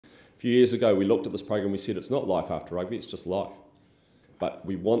few years ago we looked at this program, we said it's not life after rugby, it's just life. But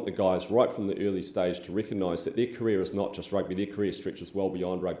we want the guys right from the early stage to recognise that their career is not just rugby, their career stretches well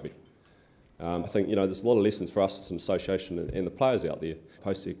beyond rugby. I think, you know, there's a lot of lessons for us as an association and the players out there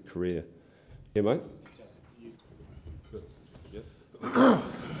post their career. Yeah, mate?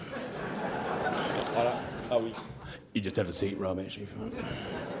 You just have a seat, Rob, actually.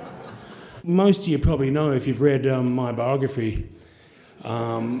 Most of you probably know, if you've read my biography,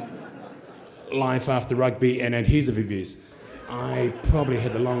 Life After Rugby and Adhesive Abuse. I probably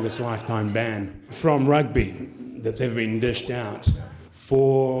had the longest lifetime ban from rugby that's ever been dished out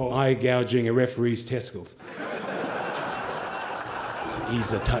for eye gouging a referee's testicles.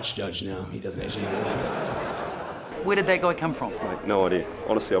 He's a touch judge now, he doesn't actually... Where did that guy come from? Mate, no idea.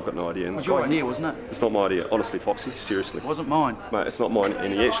 Honestly, I've got no idea. It was your idea, wasn't it? It's not my idea. Honestly, Foxy, seriously. It wasn't mine. Mate, it's not mine,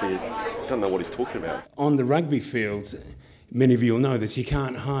 and he actually doesn't know what he's talking about. On the rugby field, many of you will know this, you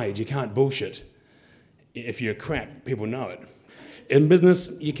can't hide, you can't bullshit. If you're crap, people know it. In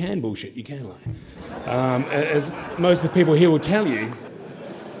business, you can bullshit, you can lie. As most of the people here will tell you,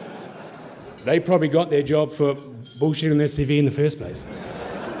 they probably got their job for bullshitting their CV in the first place.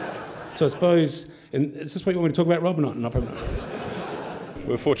 So I suppose, and is this what you want me to talk about, Rob, or not? No, probably not. We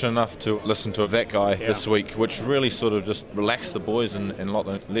were fortunate enough to listen to that guy this week, which really sort of just relaxed the boys and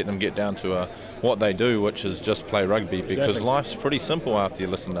let them get down to what they do, which is just play rugby, because life's pretty simple after you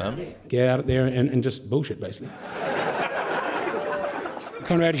listen to him. Get out there and just bullshit, basically.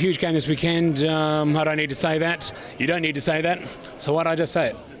 Conrad, huge game this weekend. I don't need to say that. You don't need to say that. So why'd I just say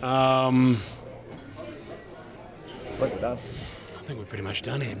it? I think we're done. I think we're pretty much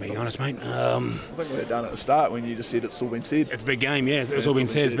done here, to be honest, mate. I think we're done at the start when you just said it's all been said. It's a big game, yeah. It's all been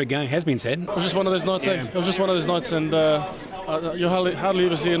said. It's a big game. Has been said. It was just one of those nights, eh? It was just one of those nights, and you hardly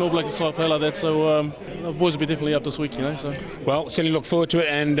ever see an All Black side play like that, so the boys will be definitely up this week, you know. So. Well, certainly look forward to it,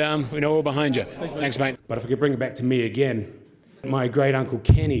 and we're all behind you. Thanks, mate. But if I could bring it back to me again, my great-uncle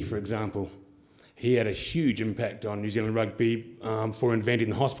Kenny, for example, he had a huge impact on New Zealand rugby for inventing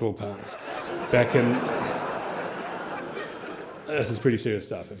the hospital pass back in... This is pretty serious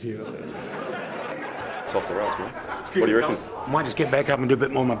stuff. If you... It's off the rails, man. What do you reckon? I might just get back up and do a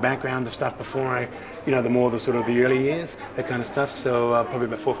bit more of my background, the stuff before I, you know, the sort of the early years, that kind of stuff. So probably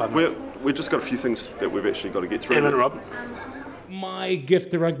about 4 or 5 minutes. We've just got a few things that we've actually got to get through. Hey, Rob. My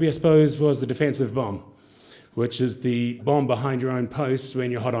gift to rugby, I suppose, was the defensive bomb, which is the bomb behind your own post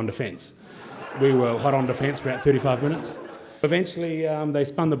when you're hot on defence. We were hot on defence for about 35 minutes. Eventually, they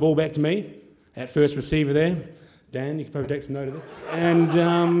spun the ball back to me at first receiver there. Dan, you can probably take some note of this. And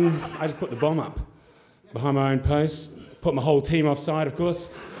I just put the bomb up behind my own post, put my whole team offside, of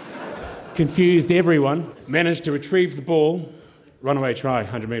course, confused everyone, managed to retrieve the ball, runaway try,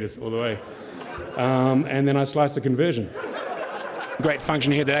 100 metres all the way, and then I sliced the conversion. Great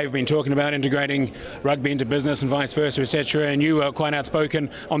function here today. We've been talking about integrating rugby into business and vice versa, etc. And you were quite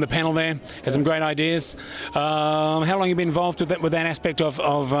outspoken on the panel there. Had some great ideas. How long have you been involved with that aspect of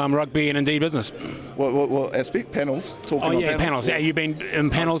rugby and indeed business? What aspect? Panels? Talking on panels. Yeah, you've been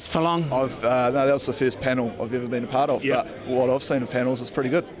in panels for long? No, that was the first panel I've ever been a part of. Yep. But what I've seen of panels is pretty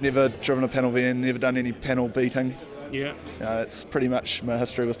good. Never driven a panel van, never done any panel beating. Yeah. It's pretty much my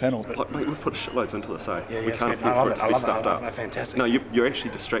history with panels. Like, mate, we've put shitloads into this, eh? Yeah, we can't afford for it to be stuffed up. Fantastic. No, you're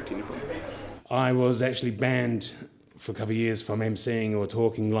actually distracting everyone. I was actually banned for a couple of years from emceeing or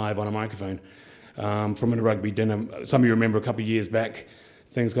talking live on a microphone from a rugby dinner. Some of you remember a couple of years back,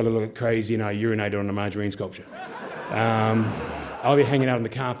 things got a little bit crazy and I urinated on a margarine sculpture. I'll be hanging out in the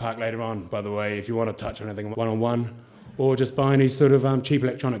car park later on, by the way, if you want to touch on anything one-on-one or just buy any sort of cheap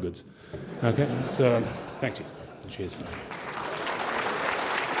electronic goods. Okay, so thank you. Cheers.